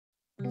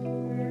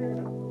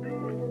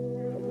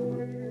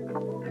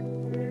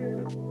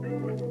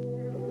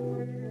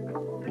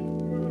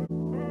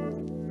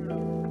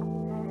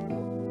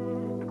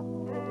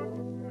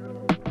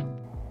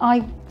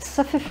I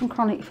suffered from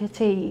chronic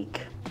fatigue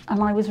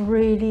and I was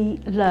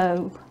really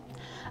low,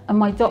 and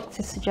my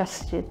doctor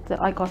suggested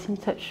that I got in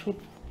touch with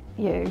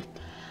you,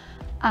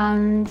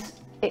 and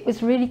it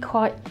was really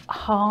quite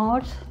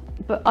hard,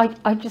 but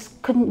I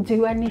just couldn't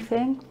do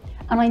anything,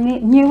 and I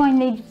knew I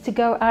needed to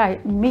go out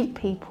and meet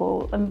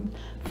people and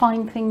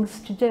find things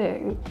to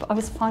do, but I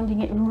was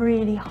finding it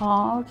really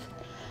hard.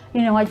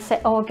 You know, I'd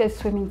say, oh, I'll go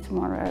swimming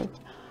tomorrow,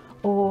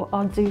 or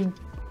I'll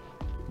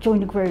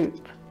join a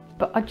group,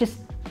 but I just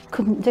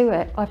couldn't do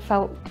it. I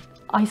felt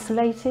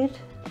isolated.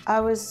 I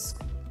was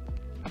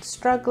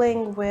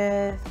struggling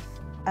with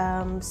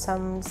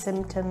some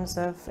symptoms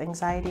of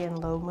anxiety and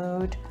low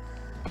mood.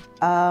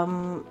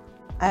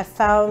 I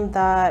found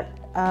that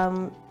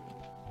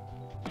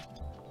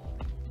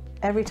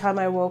every time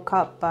I woke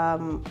up,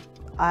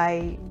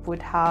 I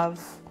would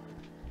have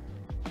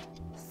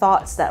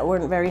thoughts that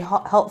weren't very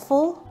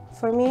helpful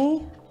for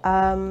me,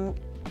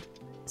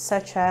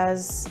 such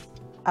as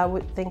I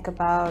would think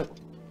about,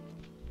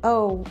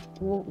 oh,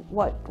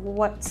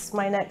 what's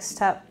my next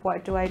step?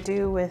 What do I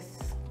do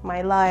with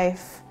my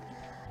life?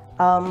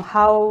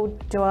 How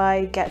do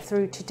I get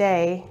through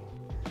today,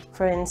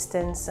 for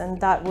instance? And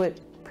that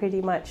would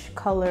pretty much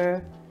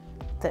color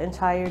the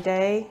entire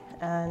day.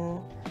 And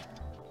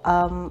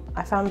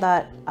I found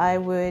that I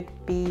would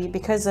be,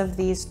 because of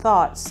these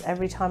thoughts,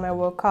 every time I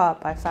woke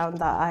up, I found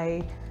that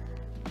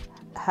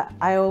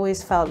I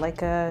always felt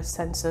like a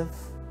sense of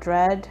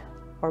dread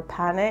or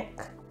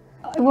panic.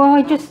 Well,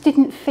 I just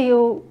didn't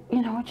feel,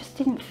 you know, I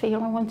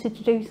wanted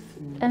to do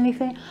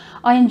anything.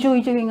 I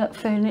enjoy doing up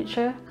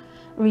furniture,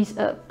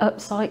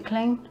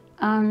 upcycling,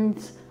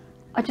 and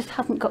I just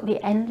hadn't got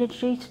the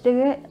energy to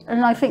do it.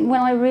 And I think when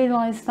I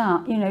realised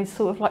that, you know,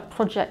 sort of like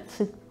projects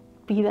would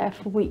be there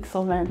for weeks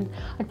on end,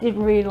 I did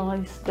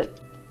realise that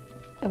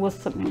there was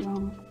something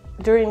wrong.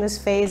 During this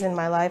phase in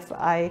my life,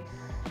 I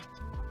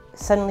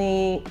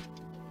suddenly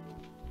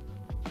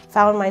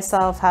found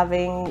myself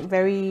having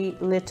very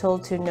little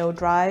to no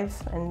drive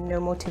and no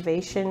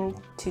motivation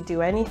to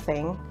do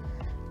anything.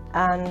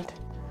 And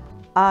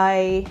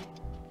I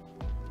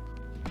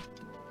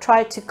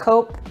tried to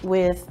cope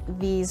with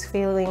these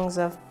feelings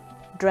of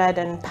dread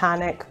and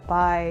panic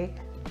by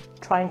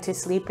trying to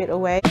sleep it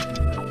away.